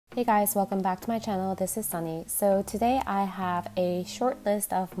Hey guys, welcome back to my channel. This is Sunny. So today I have a short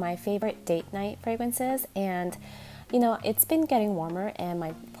list of my favorite date night fragrances, and it's been getting warmer and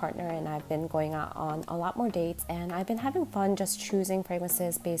my partner and I've been going out on a lot more dates, and I've been having fun just choosing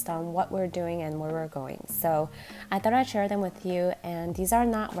fragrances based on what we're doing and where we're going. So I thought I'd share them with you, and these are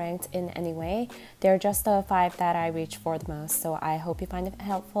not ranked in any way. They're just the 5 that I reach for the most. So I hope you find it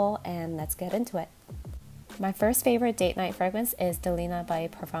helpful, and let's get into it. My first favorite date night fragrance is Delina by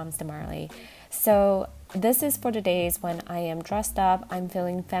Parfums de Marly. So this is for the days when I am dressed up, I'm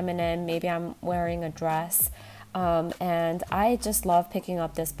feeling feminine, maybe I'm wearing a dress, and I just love picking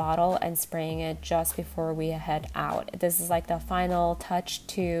up this bottle and spraying it just before we head out. This is like the final touch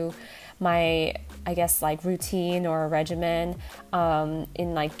to my, routine or regimen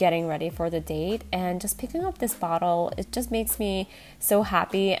in like getting ready for the date. And just picking up this bottle, it just makes me so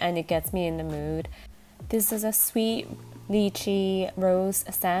happy and it gets me in the mood. This is a sweet, lychee rose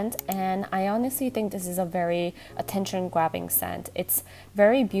scent, and I honestly think this is a very attention-grabbing scent. It's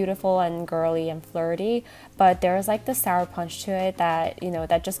very beautiful and girly and flirty, but there's like the sour punch to it that,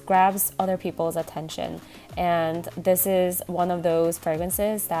 that just grabs other people's attention. And this is one of those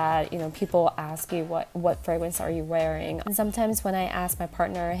fragrances that, people ask you, what fragrance are you wearing? And sometimes when I ask my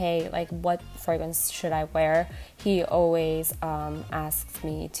partner, hey, like what fragrance should I wear? He always asks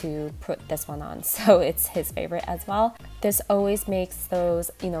me to put this one on. So it's his favorite as well. This always makes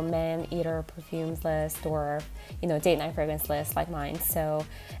those, man-eater perfumes list or, date night fragrance list like mine. So,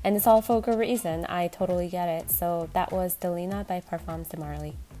 and it's all for a good reason. I totally get it. So that was Delina by Parfums de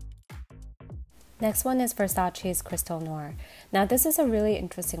Marly. Next one is Versace's Crystal Noir. Now this is a really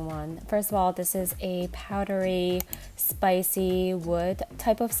interesting one. First of all, this is a powdery, spicy wood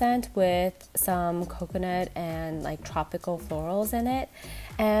type of scent with some coconut and like tropical florals in it.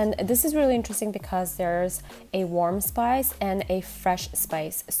 And this is really interesting because there's a warm spice and a fresh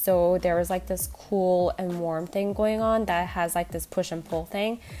spice. So there is like this cool and warm thing going on that has like this push and pull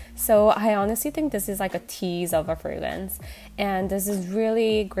thing. So I honestly think this is like a tease of a fragrance. And this is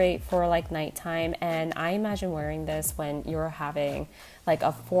really great for like nighttime. And I imagine wearing this when you're having like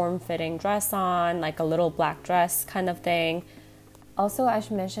a form-fitting dress on, like a little black dress kind of thing. Also, I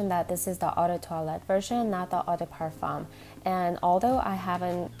should mention that this is the Eau de Toilette version, not the Eau de Parfum. And although I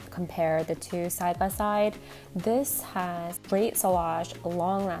haven't compared the two side by side, this has great solage,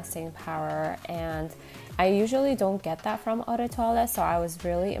 long-lasting power, and I usually don't get that from Eau de Toilette, so I was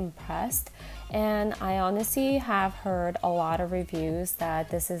really impressed. And I honestly have heard a lot of reviews that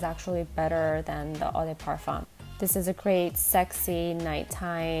this is actually better than the Eau de Parfum. This is a great, sexy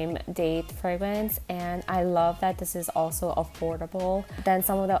nighttime date fragrance, and I love that this is also affordable than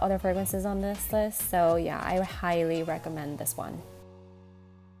some of the other fragrances on this list. So yeah, I highly recommend this one.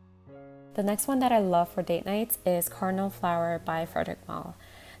 The next one that I love for date nights is Cardinal Flower by Frederic Malle.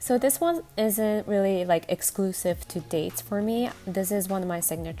 So this one isn't really like exclusive to dates for me. This is one of my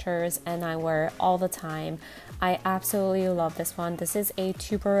signatures and I wear it all the time. I absolutely love this one. This is a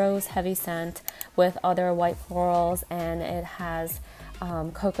tuberose heavy scent with other white florals, and it has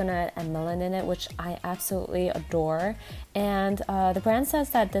coconut and melon in it, which I absolutely adore. And the brand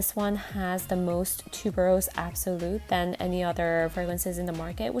says that this one has the most tuberose absolute than any other fragrances in the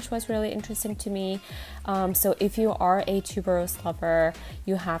market, which was really interesting to me. So if you are a tuberose lover,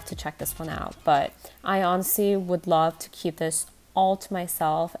 you have to check this one out. But I honestly would love to keep this all to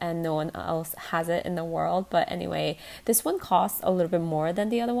myself and no one else has it in the world. But anyway, this one costs a little bit more than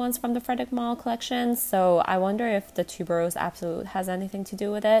the other ones from the Frederic Malle collection, so I wonder if the tuberose absolute has anything to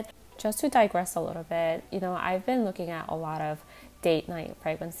do with it. Just to digress a little bit, I've been looking at a lot of date night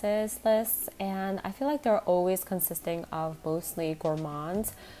fragrances lists, and I feel like they're always consisting of mostly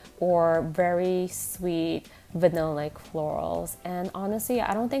gourmands or very sweet vanilla-like florals. And honestly,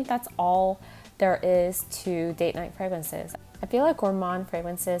 I don't think that's all there is to date night fragrances. I feel like gourmand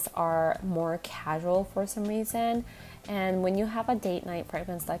fragrances are more casual for some reason, and when you have a date night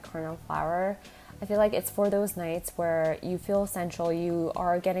fragrance like Cardinal Flower, I feel like it's for those nights where you feel sensual, you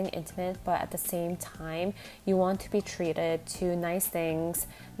are getting intimate, but at the same time, you want to be treated to nice things,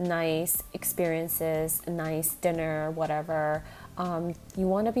 nice experiences, nice dinner, whatever. You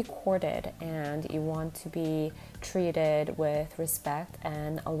want to be courted and you want to be treated with respect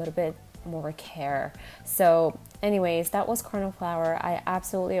and a little bit more care. So anyways, that was Cardinal Flower. I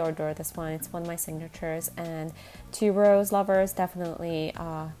absolutely adore this one. It's one of my signatures, and tuberose lovers definitely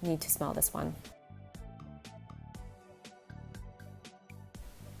need to smell this one.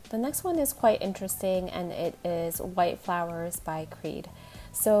 The next one is quite interesting, and it is White Flowers by Creed.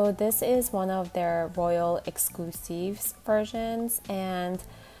 So this is one of their Royal Exclusives versions, and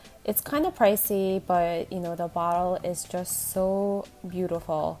it's kind of pricey, but you know, the bottle is just so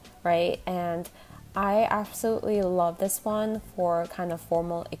beautiful, right? And I absolutely love this one for kind of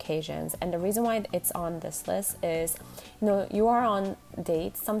formal occasions. And the reason why it's on this list is, you know, you are on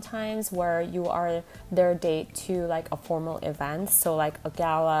dates sometimes where you are their date to like a formal event. So like a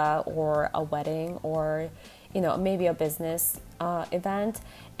gala or a wedding or, you know, maybe a business event.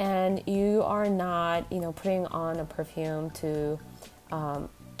 And you are not, you know, putting on a perfume to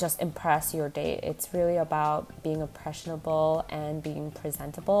just impress your date. It's really about being impressionable and being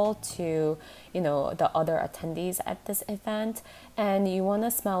presentable to, you know, the other attendees at this event. And you want to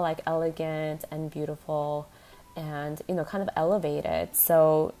smell like elegant and beautiful and, you know, kind of elevated.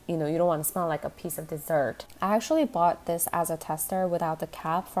 So, you know, you don't want to smell like a piece of dessert. I actually bought this as a tester without the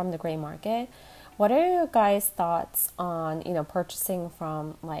cap from the gray market. What are your guys' thoughts on, you know, purchasing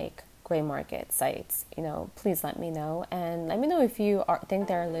from like gray market sites? You know, please let me know, and let me know if you think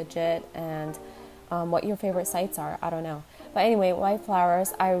they're legit and what your favorite sites are. I don't know, but anyway, White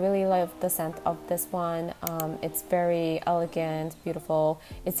Flowers, I really love the scent of this one. It's very elegant, beautiful.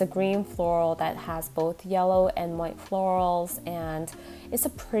 It's a green floral that has both yellow and white florals, and it's a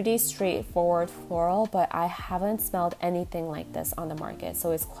pretty straightforward floral, but I haven't smelled anything like this on the market,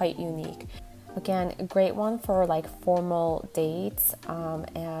 so it's quite unique. Again, a great one for like formal dates,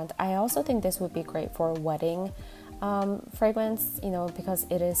 and I also think this would be great for wedding fragrance, you know, because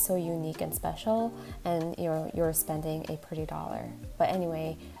it is so unique and special, and you're spending a pretty dollar. But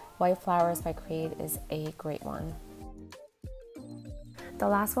anyway, White Flowers by Creed is a great one. The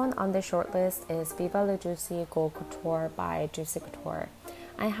last one on the short list is Viva La Juicy Gold Couture by Juicy Couture.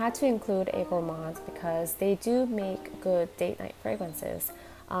 I had to include a gourmand because they do make good date night fragrances.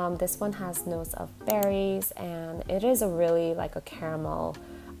 This one has notes of berries, and it is a really like a caramel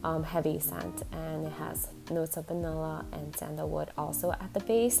heavy scent, and it has notes of vanilla and sandalwood also at the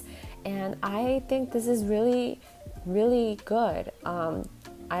base, and I think this is really good.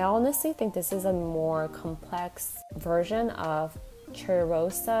 I honestly think this is a more complex version of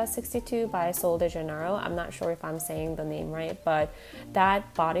Cheirosa 62 by Sol de Janeiro. I'm not sure if I'm saying the name right, but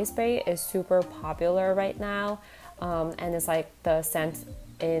that body spray is super popular right now, and it's like the scent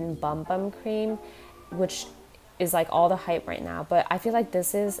in Bum Bum Cream, which is like all the hype right now, but I feel like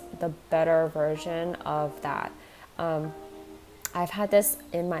this is the better version of that. I've had this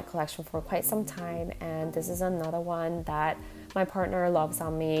in my collection for quite some time, and this is another one that my partner loves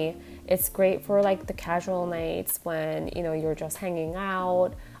on me. It's great for like the casual nights when, you know, you're just hanging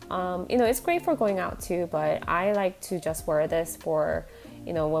out. You know, it's great for going out too, but I like to just wear this for,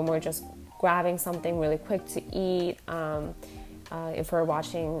 you know, when we're just grabbing something really quick to eat. If we're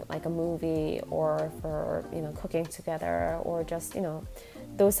watching like a movie, or for, you know, cooking together, or just, you know,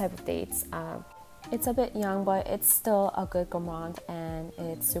 those type of dates. It's a bit young, but it's still a good gourmand, and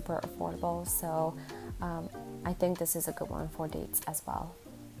it's super affordable. So I think this is a good one for dates as well.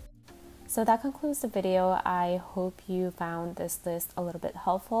 So that concludes the video. I hope you found this list a little bit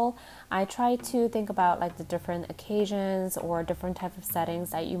helpful. I tried to think about like the different occasions or different type of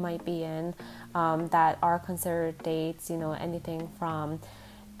settings that you might be in that are considered dates, you know, anything from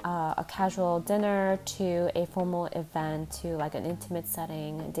a casual dinner to a formal event to like an intimate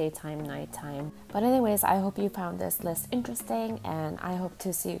setting, daytime, nighttime. But anyways, I hope you found this list interesting, and I hope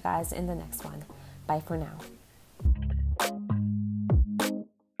to see you guys in the next one. Bye for now.